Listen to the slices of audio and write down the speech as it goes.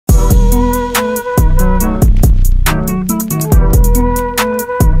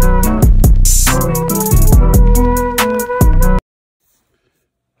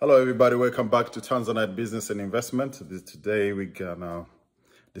everybody, welcome back to Tanzanite Business and Investment. Today we're gonna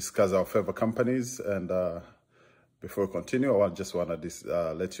discuss our favorite companies, and before we continue, I just want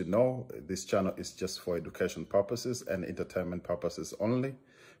to let you know this channel is just for education purposes and entertainment purposes only.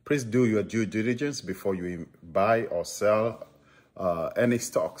 Please do your due diligence before you buy or sell any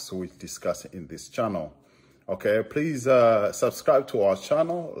stocks we discuss in this channel. Okay, please subscribe to our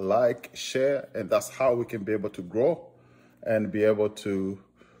channel, like, share, and that's how we can be able to grow and be able to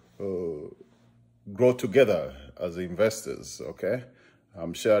grow together as investors. Okay,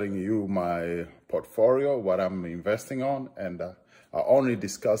 I'm sharing you my portfolio, what I'm investing on, and I only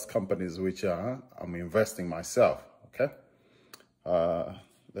discuss companies which I'm investing myself. Okay,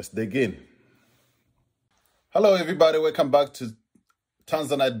 let's dig in. Hello everybody, welcome back to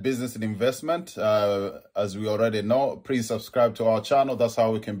Tanzanite Business and Investment. As we already know, please subscribe to our channel. That's how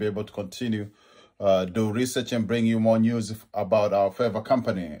we can be able to continue do research and bring you more news about our favorite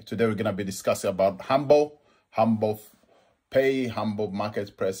company. Today we're going to be discussing about Humbl, Humbl Pay, Humbl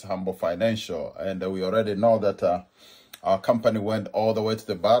Marketplace, Humbl Financial. And we already know that our company went all the way to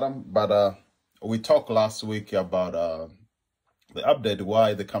the bottom, but we talked last week about the update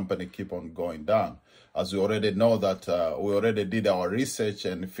why the company keep on going down. As we already know that we already did our research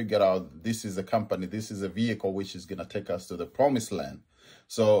and figured out this is a company, this is a vehicle which is going to take us to the promised land.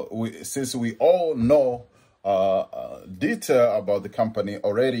 So since we all know detail about the company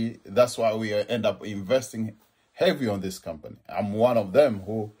already, that's why we end up investing heavy on this company. I'm one of them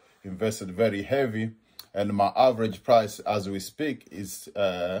who invested very heavy, and my average price as we speak is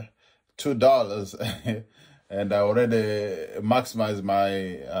 $2. And I already maximized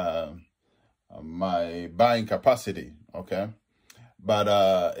my my buying capacity. Okay,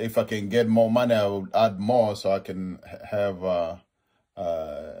 but if I can get more money, I would add more so I can have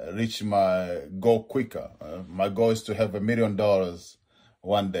reach my goal quicker. My goal is to have $1 million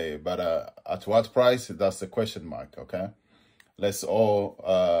one day, but at what price? That's the question mark. Okay, let's all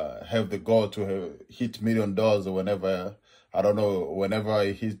have the goal to hit $1 million whenever, I don't know, whenever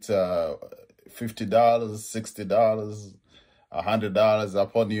I hit $50, $60, $100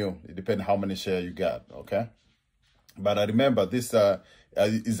 upon you. It depends how many shares you got. Okay, but I remember this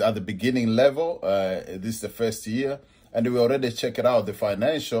is at the beginning level. This is the first year, and we already checked it out. The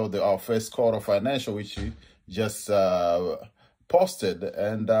financial, our first quarter financial, which we just posted,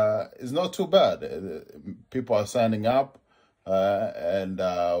 and it's not too bad. People are signing up, and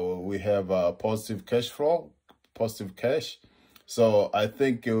we have positive cash flow, positive cash. So I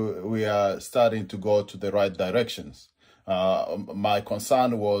think we are starting to go to the right directions. My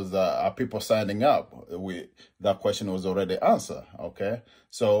concern was, are people signing up? That question was already answered. Okay,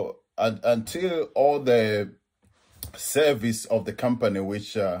 so until all the service of the company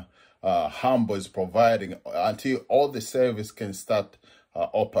which Humbl is providing, until all the service can start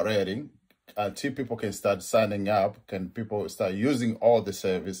operating, until people can start signing up, can people start using all the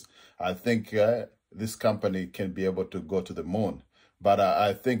service, I think this company can be able to go to the moon. But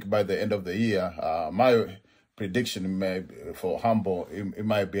I think by the end of the year, my prediction may for Humbl, it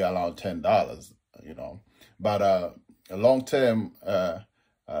might be around $10, you know. But long term,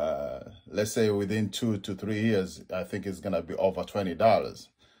 let's say within 2 to 3 years, I think it's gonna be over $20.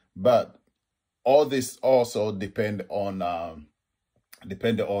 But all this also depend on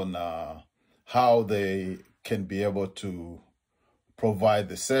how they can be able to provide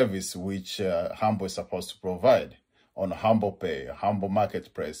the service which Humbl is supposed to provide on Humbl Pay, Humbl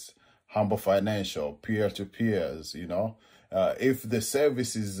Marketplace, Humbl Financial, peer-to-peers. You know, if the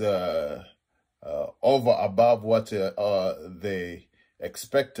service is over above what they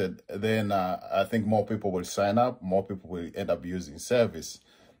expected, then I think more people will sign up, more people will end up using service.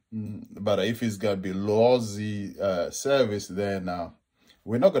 But if it's going to be lousy service, then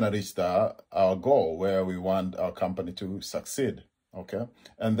we're not going to reach our goal where we want our company to succeed. Okay,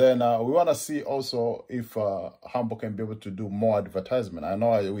 and then we want to see also if Humbl can be able to do more advertisement. I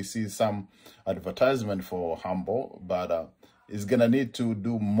know we see some advertisement for Humbl, but it's going to need to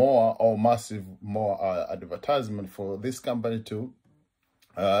do more or massive more advertisement for this company to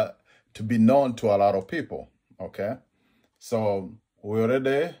be known to a lot of people. Okay, so we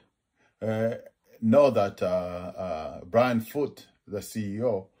already know that Brian Foote, the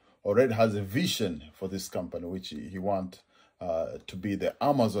CEO, already has a vision for this company, which he wants to be the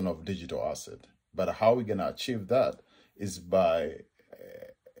Amazon of digital asset. But how we're going to achieve that is by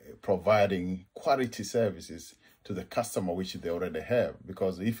providing quality services to the customer, which they already have.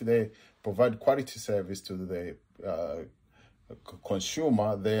 Because if they provide quality service to the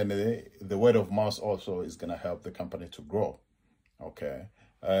consumer, then the word of mouth also is going to help the company to grow. Okay,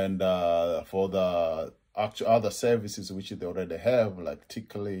 and for the actual other services which they already have, like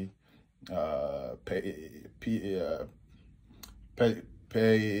Tickly, pay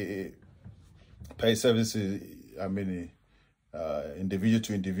pay pay services. I mean, individual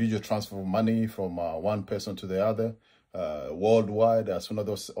to individual transfer of money from one person to the other worldwide. As soon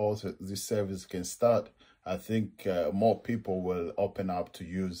as all these services can start, I think more people will open up to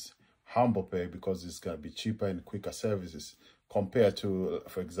use Humbl Pay because it's going to be cheaper and quicker services compared to,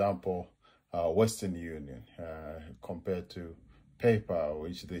 for example, Western Union, compared to PayPal,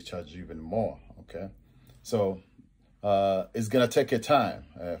 which they charge even more. Okay, so it's going to take a time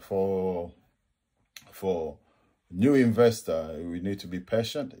for new investor. We need to be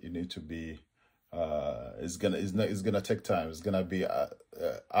patient. You need to be it's gonna take time. It's gonna be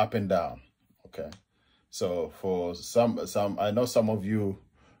up and down. Okay, so for some I know some of you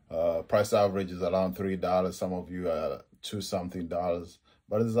price average is around $3. Some of you are $2 something,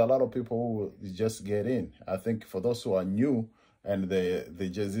 but there's a lot of people who just get in. I think for those who are new and they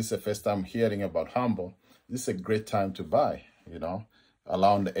just, this is the first time hearing about Humbl, this is a great time to buy, you know,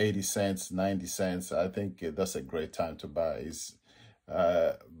 around 80 cents, 90 cents. I think that's a great time to buy. Is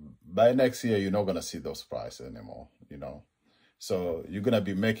by next year, you're not going to see those prices anymore, you know. So you're going to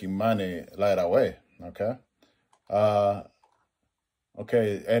be making money right away, okay?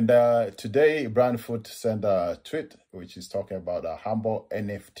 Okay, and today, Brandfoot sent a tweet, which is talking about a Humbl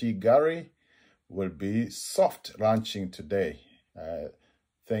NFT Gary will be soft launching today.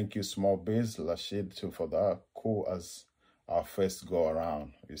 Thank you, Small Biz, Rashid, too, for that. Cool as our first go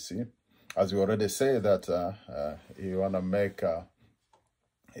around, you see. As we already say that you want to make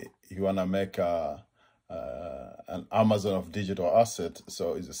an Amazon of digital asset,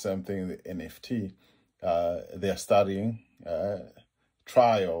 so it's the same thing with NFT. They are starting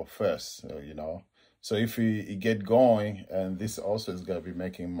trial first, you know. So if you get going, and this also is going to be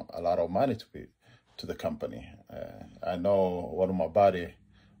making a lot of money to the company. I know one of my buddy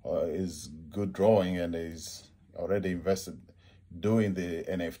is good drawing and is already invested doing the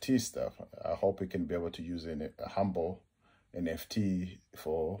NFT stuff. I hope we can be able to use a Humbl NFT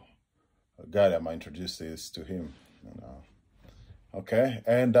for a guy that might introduce this to him. You know. Okay,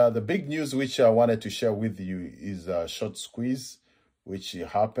 and the big news which I wanted to share with you is short squeeze, which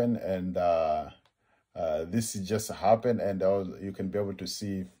happened, and this just happened, and you can be able to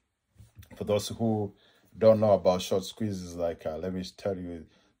see. For those who don't know about short squeezes, like let me tell you,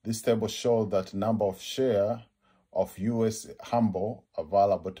 this table shows that number of share of US Humbl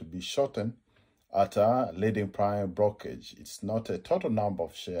available to be shortened at a leading prime brokerage. It's not a total number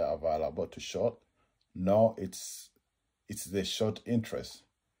of share available to short. No, it's the short interest.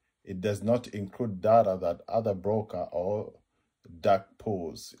 It does not include data that other broker or dark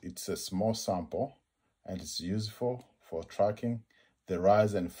pools. It's a small sample, and it's useful for tracking the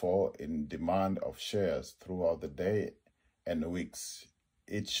rise and fall in demand of shares throughout the day and weeks.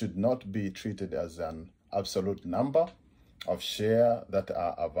 It should not be treated as an absolute number of shares that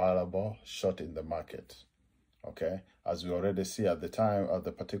are available short in the market. Okay, as we already see at the time, at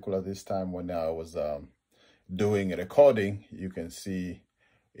the particular this time when I was doing a recording, you can see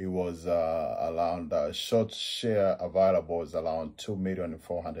it was around short share available is around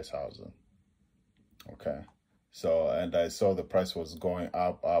 2,400,000. Okay, so and I saw the price was going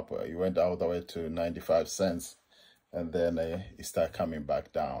up. It went all the way to 95 cents, and then it started coming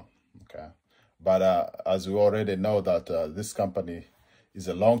back down. Okay, but as we already know that this company is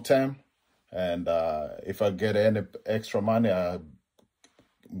a long term, and if I get any extra money, I'm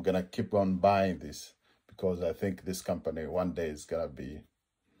gonna keep on buying this, because I think this company one day is gonna be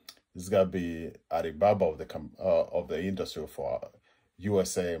Alibaba of the industry for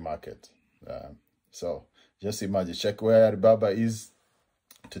USA market. So just imagine, check where Alibaba is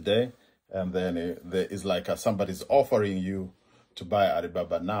today, and then there is like somebody's offering you to buy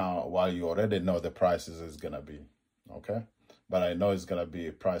Alibaba now, while you already know the prices is gonna be. Okay, but I know it's gonna be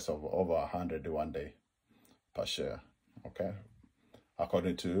a price of over 100 one day per share. Okay,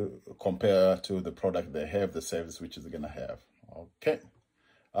 according to compare to the product they have, the service which is gonna have. Okay.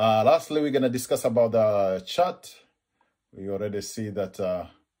 Lastly, we're gonna discuss about the chart. We already see that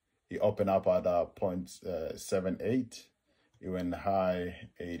it opened up at 0.78. It went high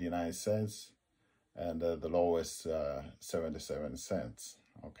 89 cents, and the lowest 77 cents.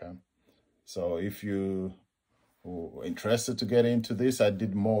 Okay, so if you are interested to get into this, I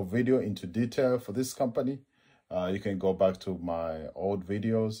did more video into detail for this company. You can go back to my old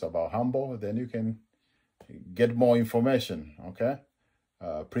videos about Humbl, then you can get more information. Okay,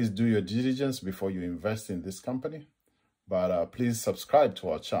 please do your diligence before you invest in this company. But please subscribe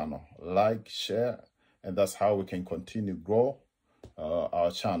to our channel, like, share, and that's how we can continue grow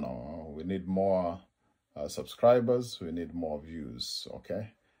our channel. We need more subscribers. We need more views.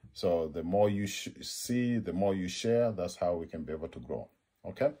 Okay. So the more you see, the more you share, that's how we can be able to grow.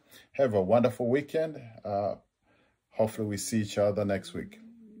 Okay? Have a wonderful weekend. Hopefully we see each other next week.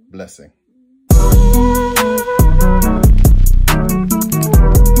 Blessing.